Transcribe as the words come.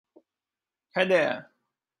Hi there!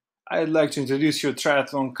 I'd like to introduce you to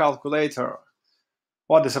Triathlon Calculator,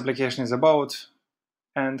 what this application is about,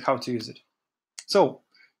 and how to use it. So,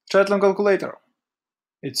 Triathlon Calculator.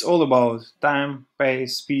 It's all about time,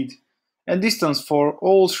 pace, speed, and distance for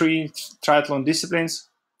all three triathlon disciplines: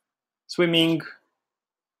 swimming,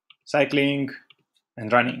 cycling,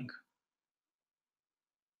 and running.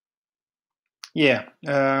 Yeah,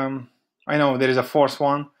 I know there is a fourth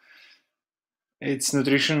one. It's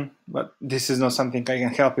nutrition, but this is not something I can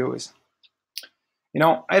help you with.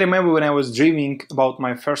 I remember when I was dreaming about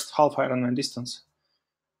my first half Ironman distance,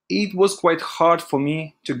 it was quite hard for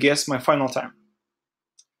me to guess my final time.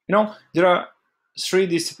 There are three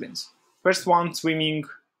disciplines. First one, swimming,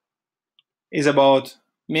 is about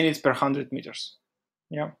minutes per 100 meters.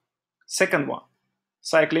 Yeah. Second one,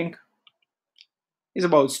 cycling, is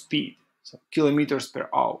about speed, so kilometers per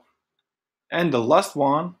hour. And the last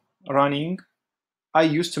one, running, I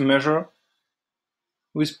used to measure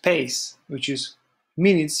with pace, which is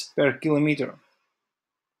minutes per kilometer.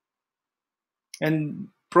 And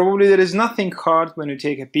probably there is nothing hard when you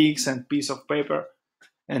take a piece and piece of paper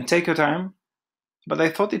and take your time, but I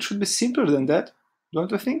thought it should be simpler than that, don't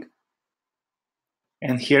you think?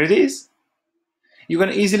 And here it is. You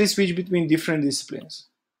can easily switch between different disciplines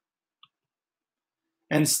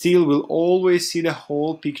and still will always see the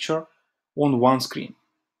whole picture on one screen.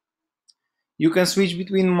 You can switch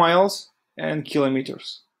between miles and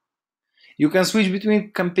kilometers. You can switch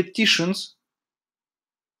between competitions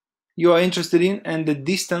you are interested in, and the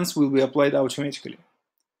distance will be applied automatically.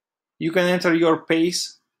 You can enter your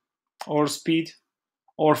pace or speed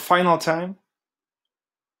or final time,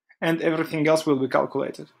 and everything else will be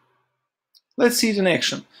calculated. Let's see it in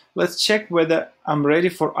action. Let's check whether I'm ready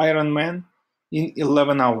for Ironman in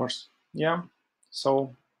 11 hours. Yeah,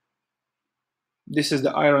 so this is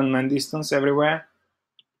the Ironman distance everywhere.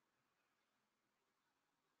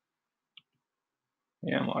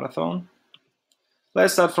 Yeah, marathon.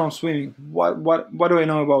 Let's start from swimming. What do I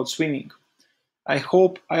know about swimming? I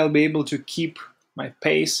hope I'll be able to keep my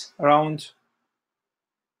pace around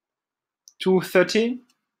 2:30.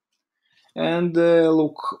 And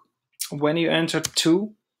look, when you enter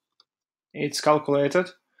 2, it's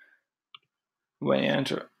calculated. When you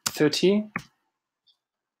enter 30,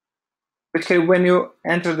 okay, when you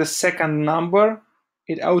enter the second number,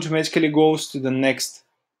 it automatically goes to the next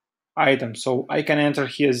item. So I can enter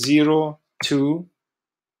here 0, 2.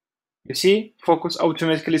 You see, focus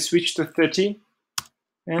automatically switch to 30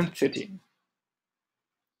 and 30.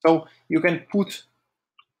 So you can put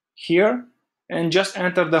here and just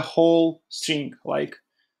enter the whole string, like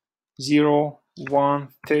 0, 1,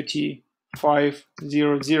 30, 5,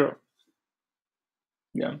 0, 0.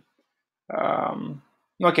 Yeah.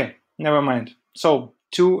 Okay, never mind. So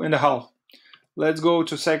 2.5. Let's go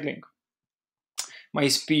to cycling. My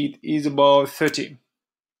speed is about 30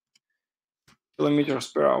 kilometers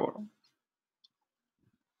per hour.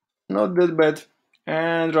 Not that bad.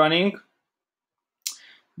 And running.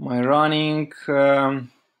 My running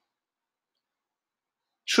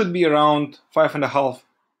should be around 5.5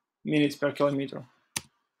 minutes per kilometer.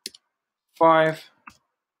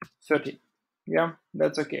 5:30. Yeah,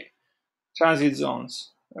 that's okay. Transit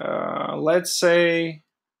zones. Let's say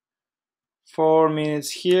 4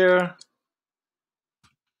 minutes here,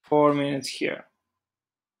 4 minutes here.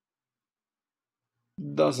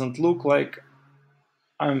 Doesn't look like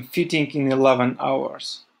I'm fitting in 11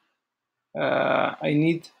 hours. I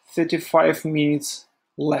need 35 minutes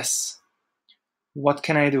less. What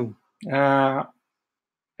can I do?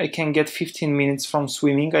 I can get 15 minutes from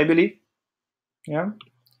swimming, I believe. Yeah.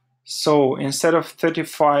 So instead of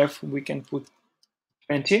 35, we can put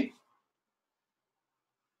 20.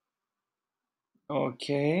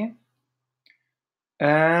 Okay.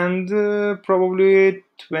 And probably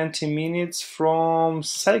 20 minutes from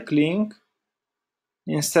cycling.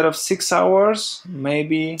 Instead of 6 hours,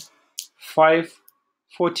 maybe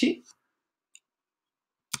 5:40.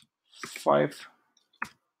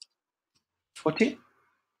 5:40.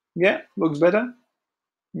 Yeah, looks better.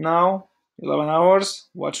 Now 11 hours.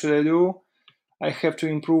 What should I do? I have to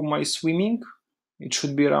improve my swimming. It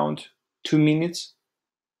should be around 2 minutes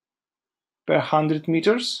per 100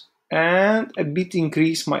 meters, and a bit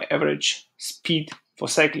increase my average speed for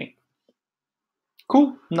cycling.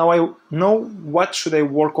 Cool. Now I know what should I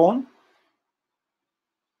work on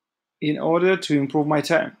in order to improve my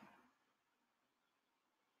time.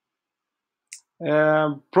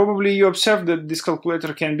 Probably you observed that this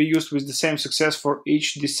calculator can be used with the same success for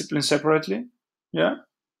each discipline separately. Yeah.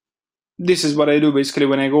 This is what I do basically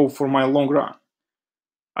when I go for my long run.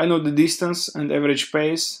 I know the distance and average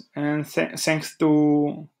pace, and thanks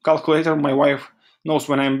to calculator, my wife knows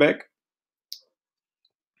when I'm back.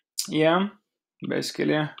 Yeah,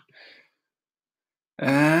 basically.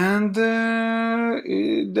 And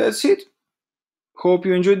that's it. Hope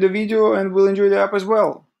you enjoyed the video and will enjoy the app as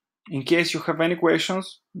well. In case you have any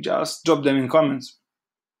questions, just drop them in comments.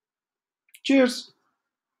 Cheers!